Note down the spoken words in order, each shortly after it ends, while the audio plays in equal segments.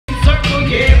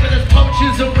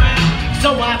vultures around,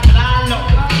 so I fly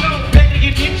low. Better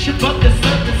you get you, but the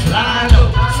surface lie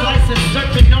low. Slice a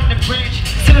serpent on the branch,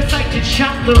 sit a sight to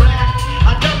chop the rat.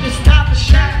 I done to stop a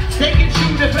shot, they can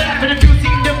shoot the back. But if you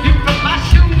seen the view from my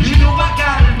shoes, you know I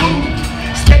gotta move.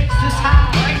 Stakes is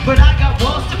high, but I got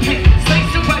walls to paint.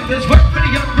 Slates and weapons, work for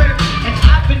the young rip. And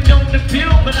I've been known to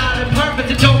build, but not in purpose.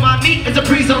 To know my meat is a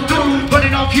breeze on through.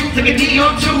 Running on fumes like a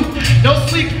neon tube. No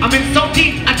sleep, I'm in so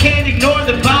deep, I can't ignore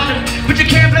the bottom. But you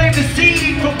can't blame the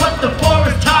seed for what the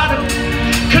forest taught him.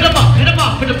 Cut them off, hit them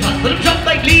off in the pot. Let them jump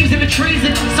like leaves in the trees.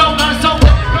 And so on and so on.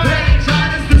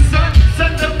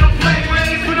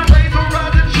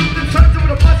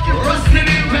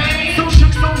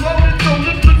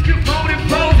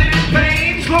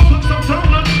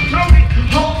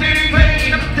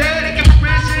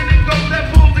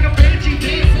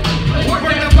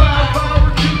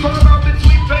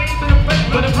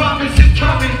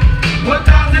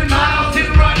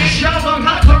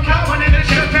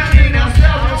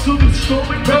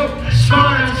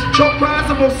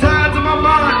 Both sides of my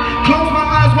mind, close my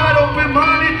eyes wide open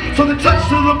minded, so the touch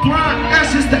to the blind,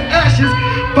 ashes to ashes,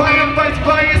 fire fights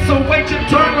fire, so wait your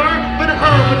turn, learn for the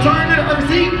earth, return to the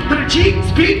earth's heat, to the cheek,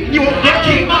 speak, you won't get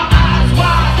keep my eyes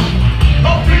wide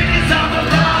open as I'm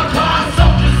alive, why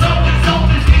soldiers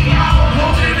always me, how I'm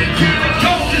holding and killing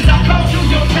ghosts as I go through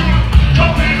your town,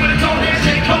 coming with a cold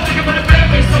handshake, coaching with a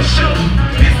very so shook,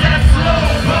 it's that slow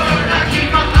burn, I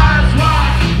keep my eyes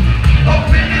wide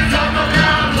open as I'm alive.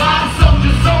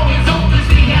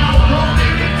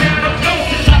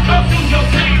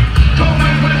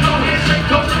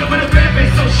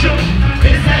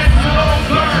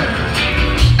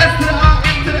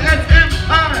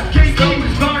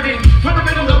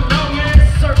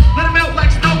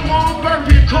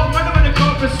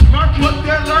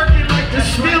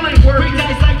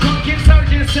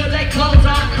 Till they close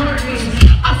our curtains,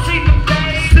 I seen them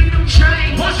days, seen them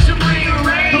change, watch them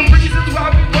rearrange. The reasons why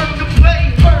we work to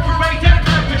play, perforate that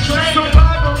perpetrate.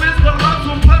 Survival is the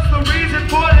hustle, plus the reason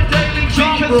for the daily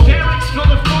jungle. Because parents for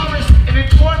the forest and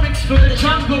informants for the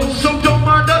jungle. So don't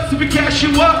mind us if we cash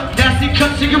you up. Nasty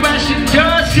cuts in your ration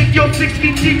does. Stick your 6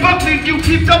 feet deep up, leave you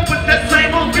keep up with that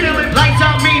same old feeling. Lights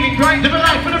out meaning, bright.